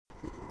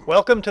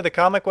Welcome to the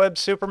Comic Web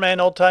Superman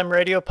Old Time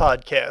Radio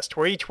podcast,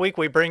 where each week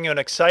we bring you an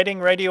exciting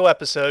radio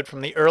episode from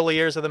the early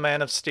years of the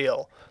Man of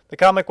Steel. The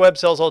Comic Web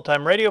sells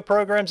old-time radio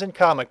programs and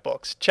comic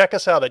books. Check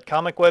us out at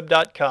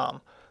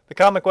comicweb.com. The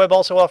Comic Web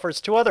also offers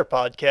two other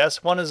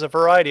podcasts. One is a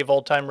variety of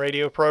old-time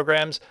radio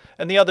programs,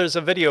 and the other is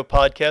a video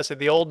podcast of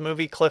the old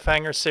movie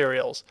cliffhanger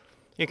serials.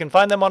 You can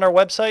find them on our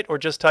website or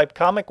just type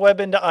Comic Web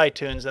into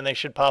iTunes and they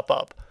should pop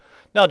up.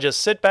 Now just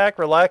sit back,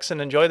 relax,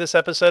 and enjoy this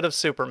episode of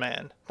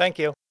Superman. Thank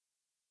you.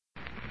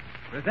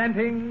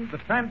 Presenting the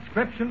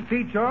transcription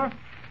feature,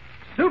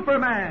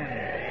 Superman.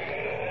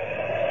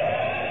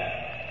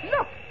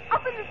 Look,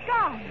 up in the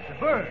sky. It's a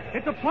bird.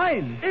 It's a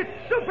plane. It's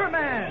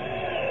Superman.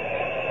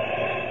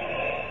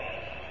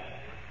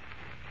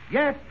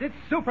 Yes, it's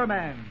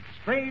Superman,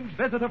 strange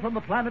visitor from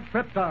the planet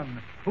Krypton,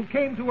 who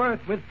came to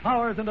Earth with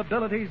powers and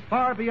abilities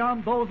far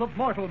beyond those of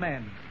mortal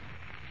men.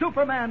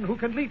 Superman, who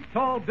can leap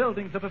tall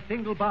buildings at a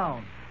single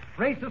bound,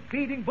 race a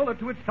speeding bullet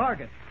to its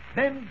target,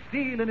 bend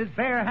steel in his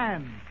bare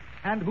hands,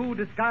 and who,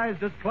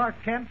 disguised as Clark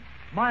Kent,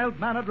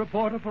 mild-mannered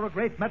reporter for a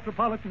great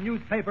metropolitan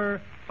newspaper,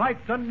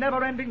 fights a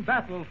never-ending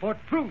battle for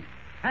truth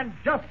and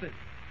justice.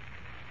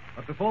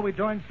 But before we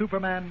join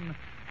Superman,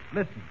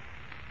 listen.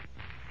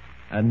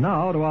 And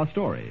now to our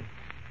story.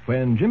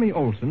 When Jimmy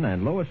Olsen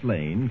and Lois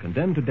Lane,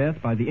 condemned to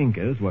death by the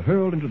Incas, were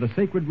hurled into the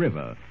sacred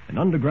river, an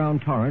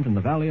underground torrent in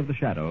the Valley of the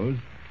Shadows,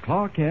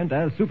 Clark Kent,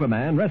 as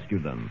Superman,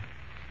 rescued them.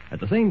 At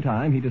the same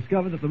time, he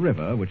discovered that the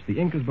river, which the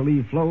Incas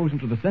believe flows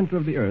into the center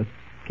of the earth,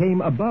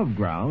 came above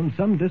ground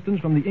some distance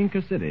from the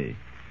Inca city.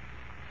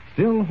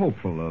 Still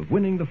hopeful of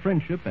winning the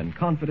friendship and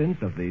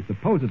confidence of the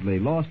supposedly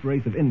lost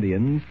race of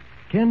Indians,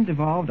 Kent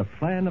evolved a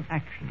plan of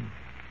action.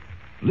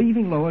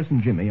 Leaving Lois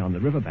and Jimmy on the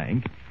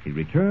riverbank, he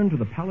returned to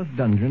the palace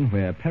dungeon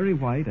where Perry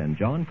White and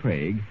John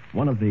Craig,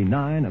 one of the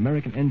 9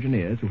 American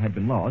engineers who had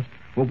been lost,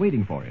 were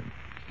waiting for him,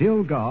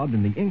 still garbed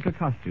in the Inca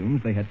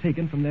costumes they had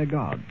taken from their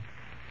gods.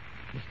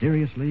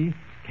 Mysteriously,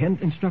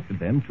 Kent instructed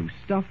them to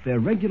stuff their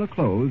regular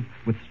clothes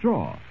with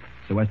straw,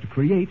 so as to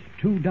create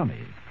 2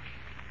 dummies.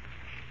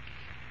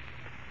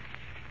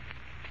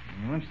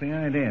 What's the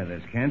idea of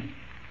this, Kent?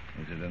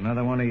 Is it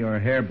another one of your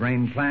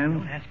harebrained plans?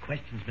 Don't ask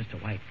questions,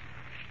 Mr. White.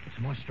 Put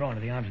some more straw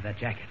into the arms of that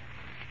jacket.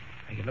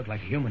 Make it look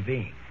like a human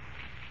being.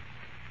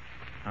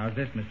 How's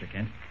this, Mr.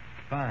 Kent?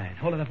 Fine.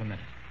 Hold it up a minute.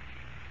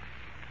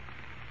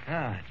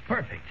 Ah, it's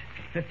perfect.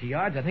 At 50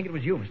 yards, I think it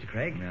was you, Mr.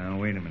 Craig. Now,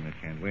 wait a minute,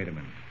 Kent. Wait a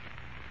minute.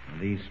 Are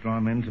these straw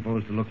men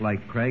supposed to look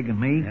like Craig and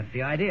me? That's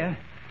the idea.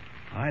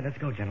 All right, let's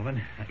go,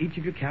 gentlemen. Now, each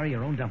of you carry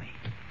your own dummy.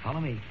 Follow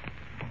me.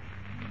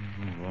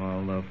 Of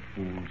all the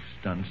fool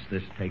stunts,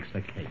 this takes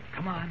the cake.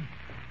 Come on.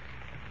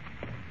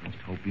 Just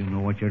hope you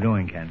know what you're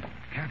doing, Kent.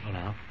 Careful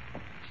now.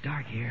 It's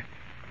dark here.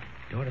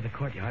 Door to the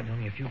courtyard's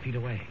only a few feet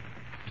away.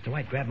 Mr.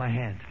 White, grab my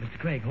hand. Mr.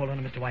 Craig, hold on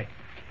to Mr. White.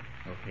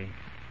 Okay.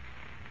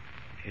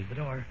 Here's the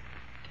door.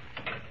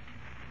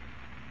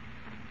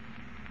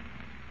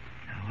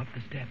 Now up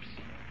the steps.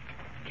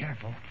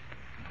 Careful.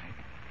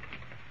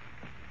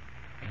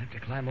 You'll have to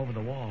climb over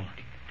the wall.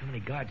 Too many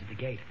guards at the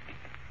gate.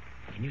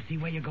 Can you see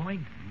where you're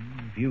going?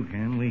 If you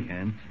can, we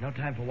can. No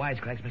time for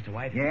wisecracks, Mr.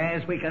 White.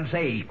 Yes, we can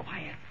see.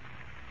 Quiet.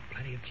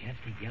 Plenty of chance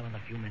to yell in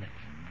a few minutes.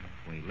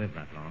 We live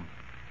that long.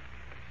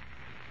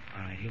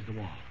 All right, here's the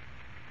wall.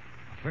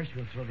 Well, first,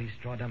 we'll throw these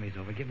straw dummies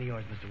over. Give me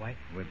yours, Mr. White.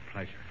 With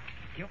pleasure.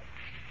 Thank you.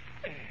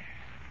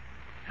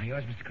 Now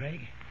yours, Mr. Craig.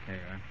 There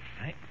you are.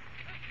 All right.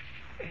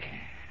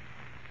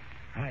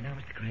 All right, now,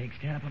 Mr. Craig,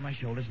 stand up on my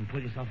shoulders and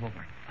pull yourself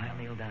over. I'll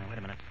kneel down. Wait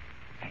a minute.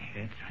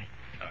 That's right.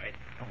 All right.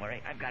 Don't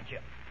worry. I've got you.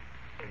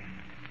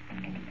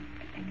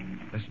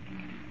 Listen.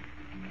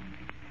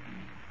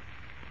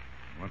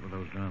 What were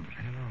those drums?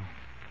 I don't know.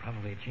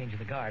 Probably a change of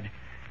the guard.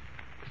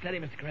 Steady,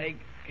 Mr. Craig.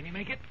 Can you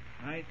make it?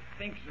 I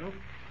think so.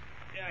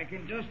 Yeah, I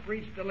can just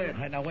reach the lid.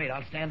 All right, now wait.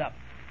 I'll stand up.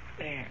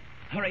 There.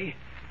 Hurry.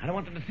 I don't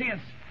want them to see us.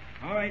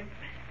 All right.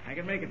 I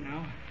can make it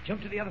now.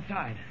 Jump to the other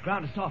side.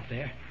 Ground is soft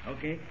there.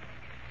 Okay.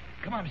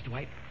 Come on, Mr.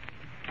 White.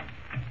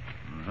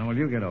 How will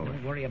you get over?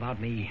 Don't worry about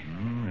me.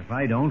 If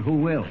I don't, who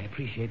will? I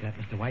appreciate that,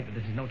 Mr. White, but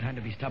this is no time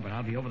to be stubborn.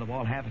 I'll be over the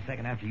wall half a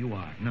second after you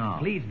are. No.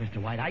 Please, Mr.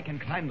 White, I can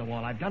climb the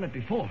wall. I've done it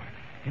before.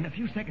 In a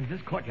few seconds,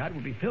 this courtyard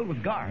will be filled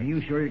with guards. Are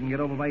you sure you can get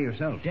over by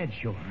yourself? Dead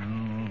sure.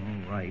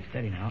 All right.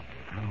 Steady now.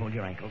 I'll hold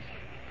your ankles.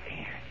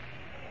 There.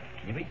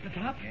 Can you reach the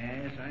top?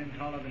 Yes, I'm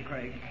taller than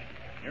Craig.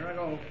 Here I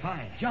go.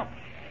 Fine. Jump.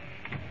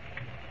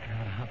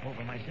 Now to hop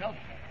over myself.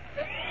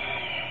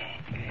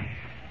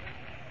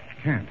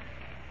 Can't.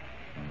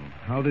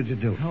 How did you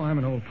do? Oh, I'm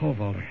an old pole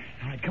vaulter.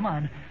 All right, come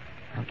on.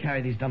 I'll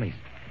carry these dummies.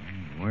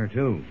 Where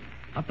to?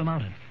 Up the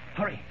mountain.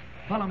 Hurry.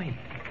 Follow me.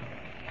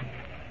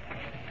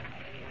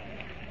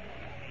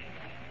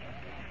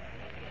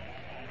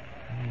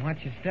 Watch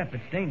your step.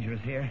 It's dangerous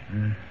here.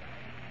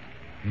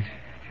 It's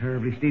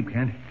terribly steep,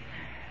 Kent.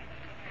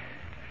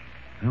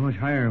 How much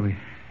higher are we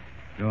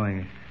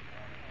going?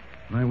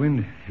 My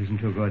wind isn't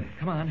too good.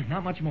 Come on.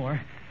 Not much more.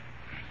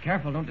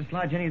 Careful. Don't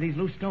dislodge any of these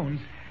loose stones.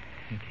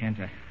 I can't.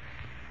 I'm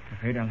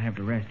afraid I'll have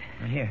to rest.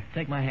 Now, here.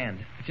 Take my hand.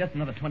 It's just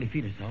another 20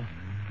 feet or so.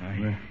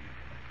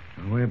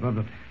 We're way above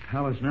the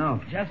palace now?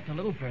 Just a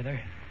little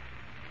further.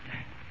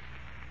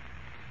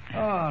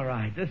 All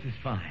right, this is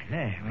fine.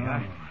 There we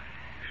are.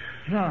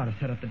 Now to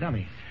set up the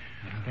dummies.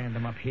 I'll stand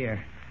them up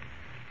here.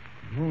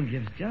 The moon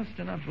gives just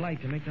enough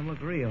light to make them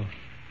look real.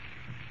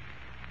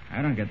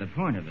 I don't get the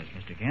point of this,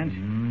 Mr. Kent.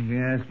 If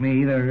you ask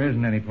me, there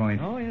isn't any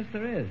point. Oh, yes,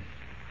 there is.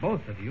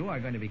 Both of you are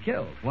going to be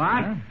killed.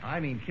 What? Huh? I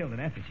mean killed in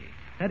effigy.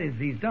 That is,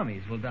 these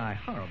dummies will die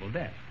horrible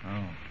deaths.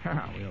 Oh.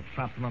 We'll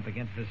prop them up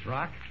against this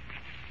rock.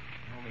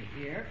 Over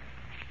here.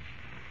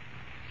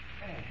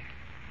 There.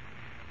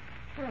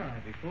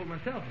 I'd be fooled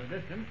myself at a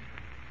distance.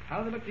 How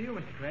do they look to you,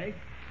 Mr. Craig?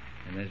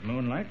 In this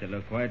moonlight, they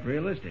look quite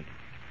realistic.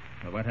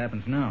 Well, what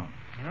happens now?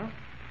 Well,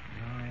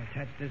 I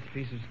attach this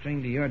piece of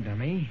string to your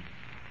dummy.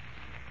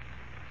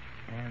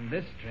 And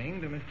this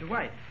string to Mr.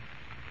 White.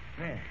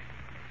 There.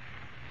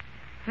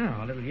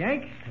 Now, a little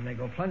yank, and they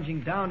go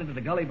plunging down into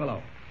the gully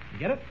below. You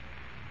get it?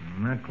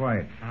 Not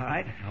quite. All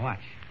right, now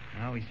watch.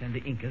 Now we send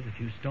the Incas a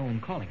few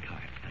stone calling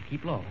cards. Now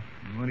keep low.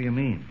 What do you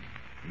mean?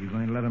 Are you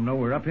going to let them know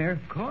we're up here?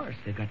 Of course,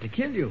 they've got to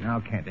kill you. Now,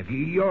 Kent, if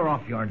you're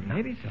off your...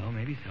 Maybe so,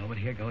 but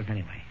here goes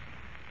anyway.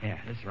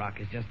 There, this rock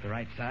is just the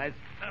right size.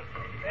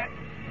 There.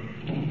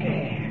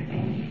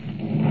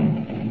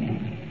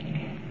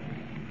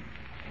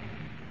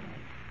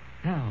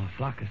 Now, a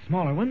flock of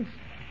smaller ones.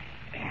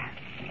 There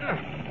we go.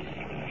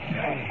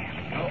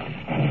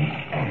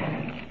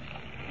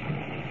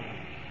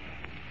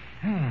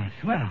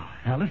 Swell.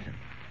 Now, listen.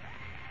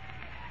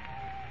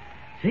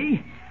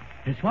 See?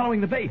 They're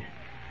swallowing the bait.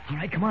 All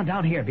right, come on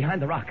down here,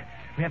 behind the rock.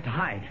 We have to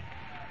hide.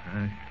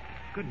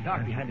 Good and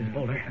dark behind this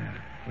boulder.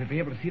 We'll be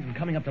able to see them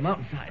coming up the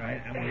mountainside.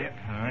 Right, I'm with you.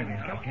 All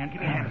right, Go. Can't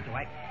give me a hand, Mr.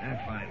 White.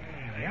 That's fine.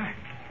 There we are.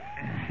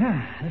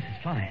 This is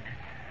fine.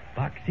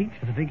 Box seats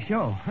for the big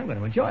show. I'm going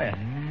to enjoy it.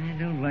 I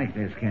don't like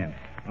this, Kent.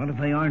 What if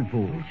they aren't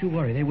fools? Don't you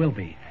worry, they will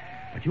be.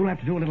 But you'll have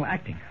to do a little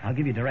acting. I'll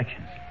give you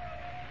directions.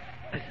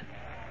 Listen.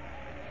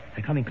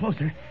 They're coming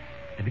closer.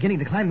 They're beginning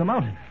to climb the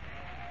mountain.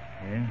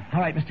 Yeah?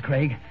 All right, Mr.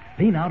 Craig.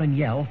 Lean out and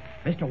yell,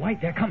 Mr.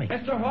 White, they're coming.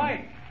 Mr.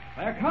 White,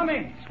 they're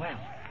coming. Swell.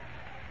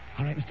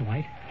 All right, Mr.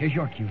 White, here's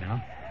your cue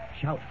now.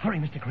 Shout, hurry,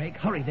 Mr. Craig,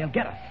 hurry, they'll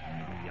get us.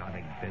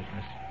 Idiotic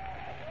business.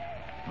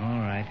 All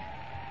right.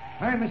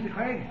 Hurry, Mr.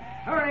 Craig.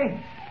 Hurry.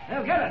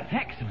 They'll get us.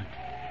 Excellent.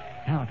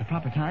 Now, at the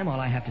proper time, all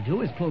I have to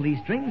do is pull these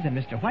strings, and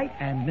Mr. White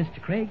and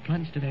Mr. Craig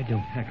plunge to their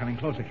doom. They're coming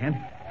closer, Kent.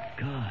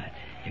 Good.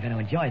 You're going to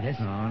enjoy this.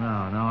 No,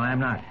 I'm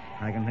not.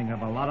 I can think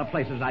of a lot of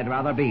places I'd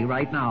rather be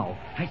right now.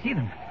 I see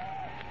them.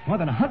 More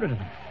than 100 of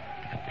them.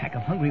 Like a pack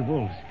of hungry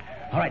wolves.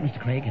 All right, Mr.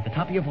 Craig, at the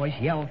top of your voice,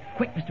 yell,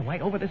 quick, Mr.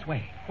 White, over this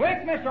way.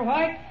 Quick, Mr.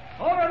 White,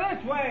 over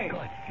this way.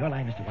 Good. Your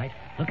line, Mr. White.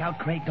 Look out,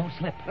 Craig, don't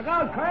slip. Look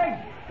out, Craig.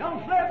 Don't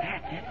slip.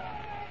 That's it.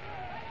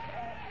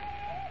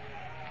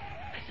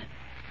 Listen.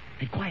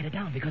 They've quieted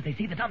down because they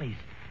see the dummies.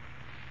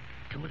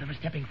 2 of them are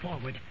stepping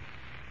forward.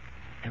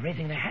 They're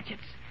raising their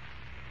hatchets.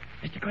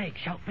 Mr. Craig,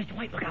 shout, Mr.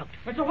 White, look out.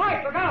 Mr.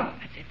 White, look out.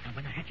 That's it. Now,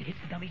 when the hatchet hits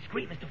the dummy,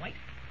 scream, Mr. White.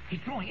 He's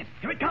throwing it.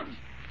 Here it comes.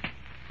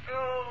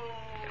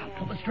 I'll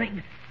pull the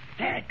string.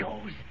 There it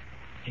goes.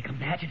 Here comes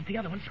the hatchet at the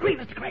other one. Scream,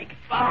 Mr. Craig.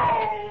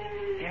 Oh!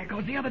 There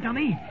goes the other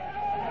dummy.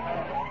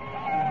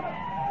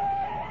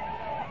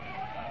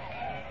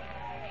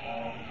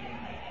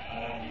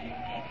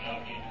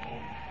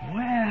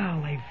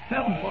 Well, they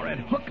fell for it.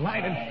 Hook,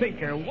 line, and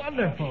sinker.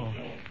 Wonderful.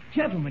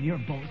 Gentlemen, you're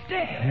both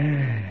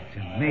dead. It's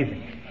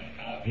amazing.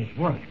 It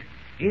worked.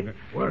 It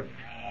worked.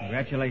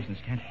 Congratulations,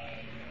 Kent.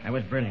 That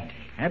was brilliant.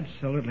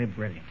 Absolutely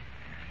brilliant.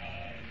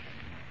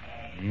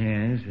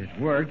 Yes,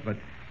 it worked, but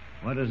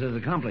what does it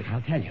accomplish?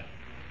 I'll tell you.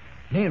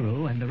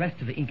 Nehru and the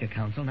rest of the Inca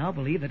Council now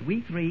believe that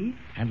we 3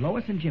 and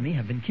Lois and Jimmy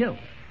have been killed.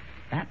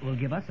 That will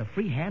give us a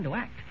free hand to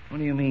act. What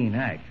do you mean,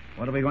 act?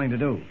 What are we going to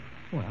do?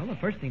 Well, the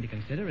first thing to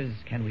consider is,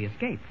 can we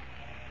escape?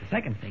 The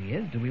second thing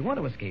is, do we want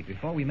to escape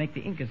before we make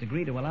the Incas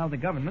agree to allow the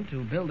government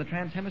to build the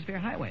Trans-Hemisphere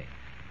Highway?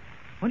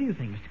 What do you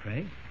think, Mr.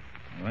 Craig?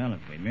 Well, if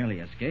we merely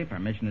escape, our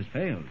mission has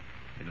failed.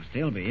 It'll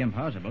still be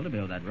impossible to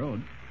build that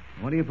road.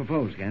 What do you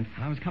propose, Kent?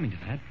 I was coming to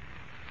that.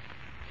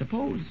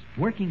 Suppose,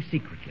 working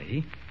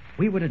secretly,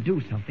 we were to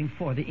do something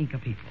for the Inca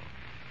people.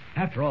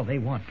 After all, they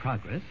want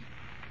progress.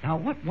 Now,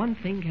 what one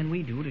thing can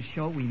we do to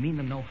show we mean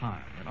them no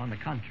harm, that on the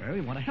contrary,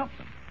 we want to help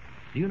them?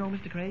 Do you know,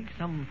 Mr. Craig,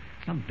 some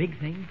big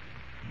thing?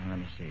 Well, let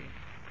me see.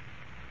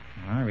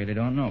 I really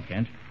don't know,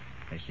 Kent.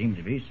 They seem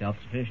to be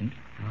self-sufficient.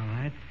 All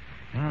right.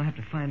 I'll have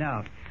to find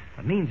out.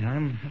 But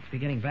meantime, let's be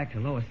getting back to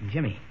Lois and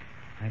Jimmy.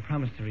 I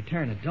promised to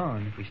return at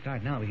dawn. If we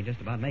start now, we can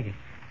just about make it.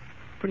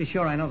 Pretty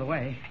sure I know the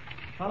way.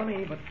 Follow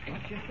me, but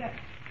watch your step.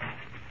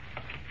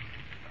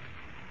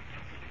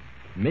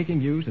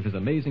 Making use of his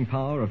amazing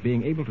power of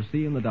being able to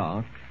see in the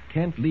dark,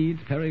 Kent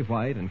leads Perry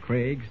White and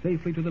Craig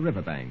safely to the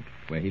riverbank,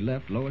 where he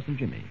left Lois and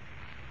Jimmy.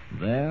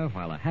 There,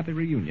 while a happy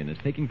reunion is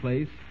taking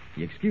place,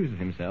 he excuses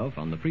himself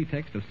on the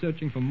pretext of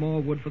searching for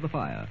more wood for the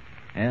fire,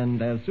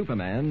 and as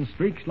Superman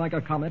streaks like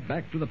a comet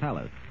back to the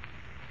palace.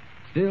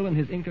 Still in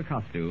his Inca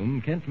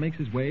costume, Kent makes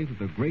his way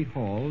through the great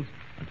halls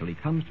until he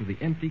comes to the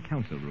empty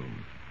council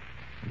room.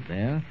 And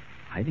there,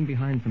 hiding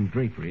behind some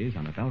draperies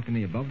on a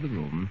balcony above the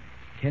room,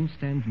 Kent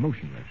stands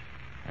motionless,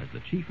 as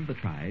the chief of the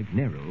tribe,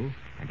 Nehru,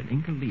 and an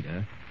Inca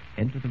leader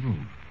enter the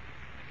room.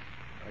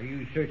 Are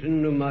you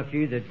certain,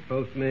 Numati, that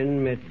both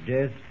men met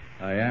death?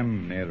 I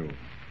am, Nehru.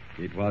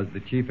 It was the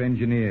chief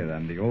engineer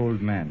and the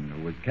old man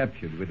who was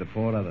captured with the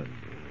 4 others.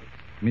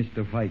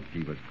 Mr. White,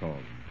 he was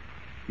called.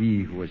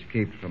 He who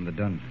escaped from the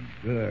dungeon.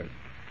 Good.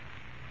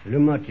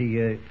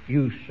 Numati,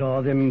 you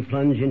saw them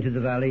plunge into the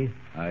valley?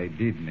 I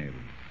did, Nehru.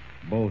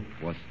 Both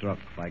were struck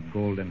by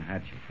golden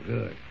hatchets.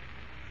 Good.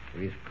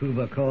 With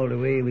Cuba called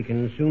away, we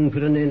can soon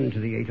put an end to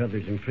the 8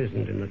 others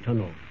imprisoned in the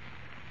tunnel.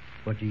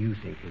 What do you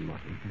think,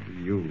 Numati?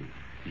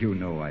 You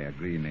know I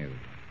agree, Nehru.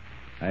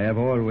 I have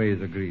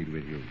always agreed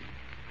with you.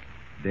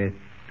 Death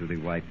to the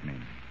white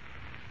men.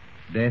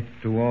 Death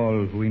to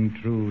all who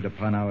intrude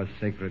upon our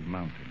sacred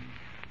mountain.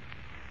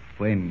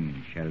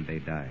 When shall they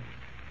die?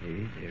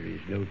 There is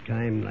no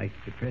time like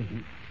the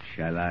present.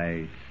 Shall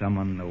I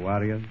summon the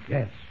warriors?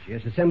 Yes,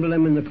 assemble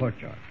them in the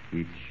courtyard.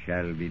 It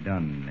shall be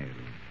done, Nehru.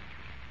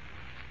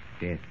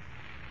 Death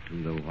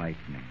to the white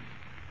men.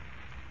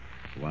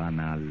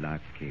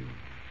 Wanalakeo.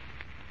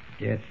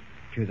 Death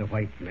to the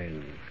white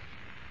men.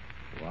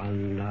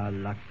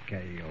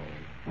 Wanalakeo.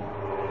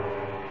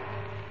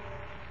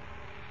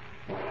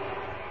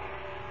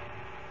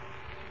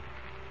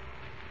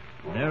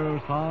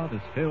 Nehru's heart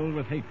is filled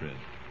with hatred,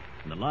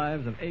 and the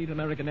lives of 8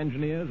 American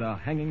engineers are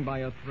hanging by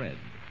a thread.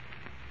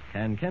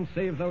 Can Kent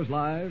save those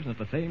lives and at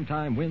the same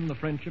time win the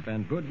friendship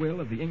and goodwill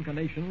of the Inca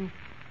nation?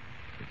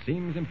 It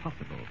seems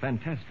impossible,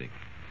 fantastic.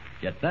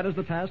 Yet that is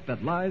the task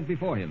that lies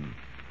before him.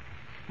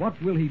 What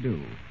will he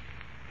do?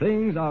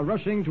 Things are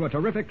rushing to a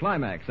terrific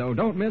climax, so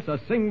don't miss a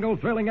single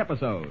thrilling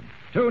episode.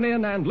 Tune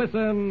in and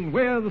listen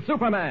with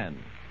Superman.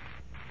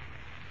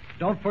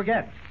 Don't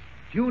forget,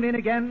 tune in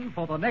again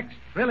for the next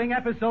thrilling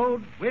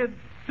episode with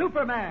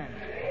Superman.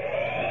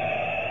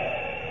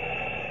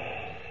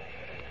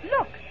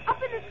 Look, up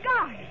in the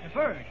sky. It's a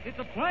bird. It's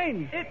a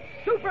plane. It's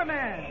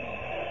Superman.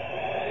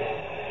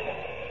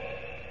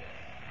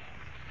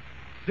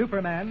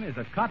 Superman is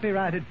a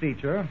copyrighted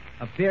feature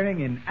appearing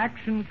in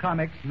Action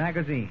Comics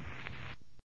magazine.